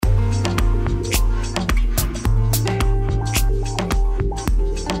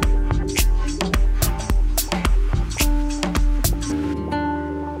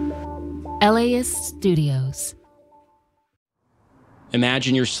LAist Studios.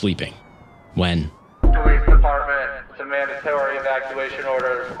 Imagine you're sleeping when... Police department, it's a mandatory evacuation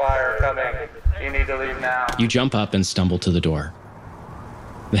order. There's fire coming. You need to leave now. You jump up and stumble to the door.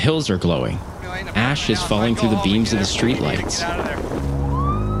 The hills are glowing. Ash is falling through the beams of the streetlights.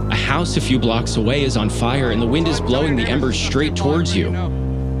 A house a few blocks away is on fire and the wind is blowing the embers straight towards you.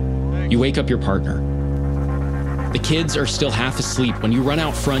 You wake up your partner. The kids are still half asleep when you run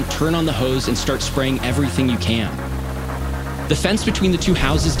out front, turn on the hose, and start spraying everything you can. The fence between the two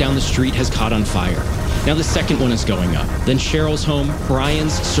houses down the street has caught on fire. Now the second one is going up. Then Cheryl's home,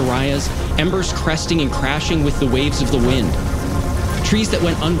 Brian's, Soraya's, embers cresting and crashing with the waves of the wind. Trees that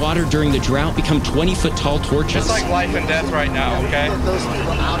went unwatered during the drought become 20-foot-tall torches. It's like life and death right now, okay? Get those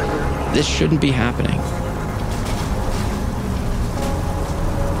people out of here. This shouldn't be happening.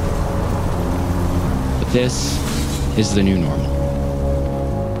 But this is the new normal.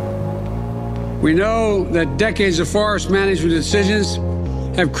 We know that decades of forest management decisions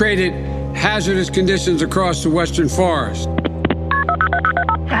have created hazardous conditions across the western forest.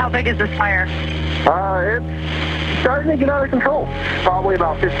 How big is this fire? It's starting to get out of control. Probably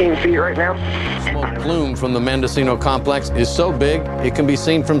about 15 feet right now. Smoke plume from the Mendocino complex is so big, it can be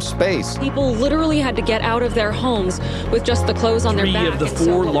seen from space. People literally had to get out of their homes with just the clothes on their back. 3 of the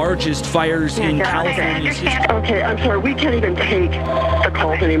 4 largest fires in California. Okay, I'm sorry, we can't even take the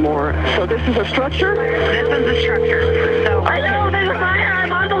calls anymore. So this is a structure? This is a structure. So I know, there's a fire.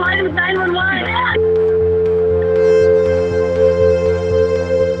 I'm on the line with 911.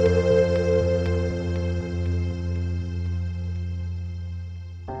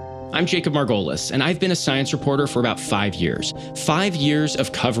 I'm Jacob Margolis, and I've been a science reporter for about 5 years. 5 years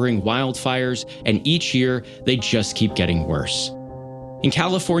of covering wildfires, and each year, they just keep getting worse. In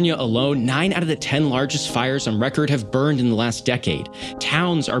California alone, 9 out of the 10 largest fires on record have burned in the last decade.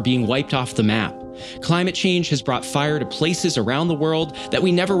 Towns are being wiped off the map. Climate change has brought fire to places around the world that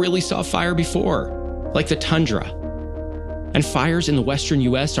we never really saw fire before, like the tundra. And fires in the western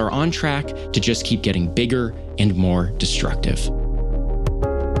US are on track to just keep getting bigger and more destructive.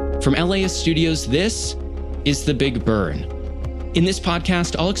 From LAist Studios, this is The Big Burn. In this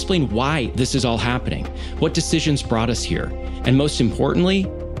podcast, I'll explain why this is all happening, what decisions brought us here, and most importantly,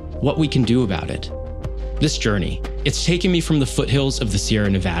 what we can do about it. This journey, it's taken me from the foothills of the Sierra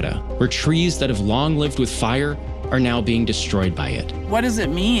Nevada, where trees that have long lived with fire are now being destroyed by it. What does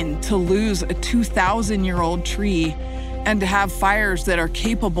it mean to lose a 2,000-year-old tree and to have fires that are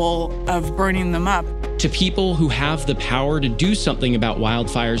capable of burning them up? To people who have the power to do something about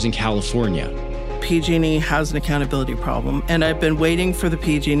wildfires in California. PG&E has an accountability problem, and I've been waiting for the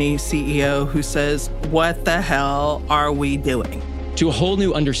PG&E CEO who says, what the hell are we doing? To a whole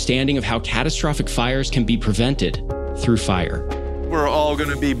new understanding of how catastrophic fires can be prevented through fire. We're all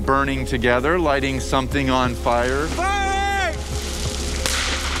going to be burning together, lighting something on fire. Fire!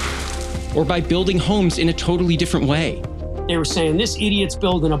 Or by building homes in a totally different way. They were saying, this idiot's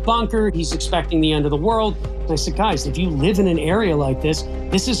building a bunker. He's expecting the end of the world. And I said, guys, if you live in an area like this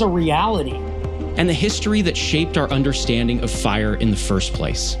is a reality. And the history that shaped our understanding of fire in the first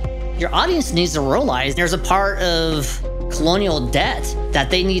place. Your audience needs to realize there's a part of colonial debt that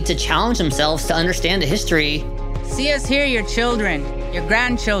they need to challenge themselves to understand the history. See us here, your children, your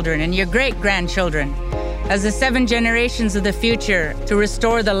grandchildren, and your great-grandchildren, as the 7 generations of the future to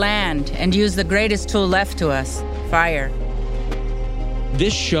restore the land and use the greatest tool left to us, fire.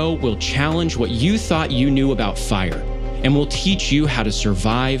 This show will challenge what you thought you knew about fire, and will teach you how to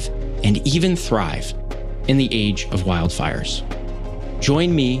survive and even thrive in the age of wildfires.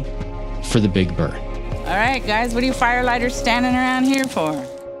 Join me for The Big Burn. All right, guys, what are you firelighters standing around here for?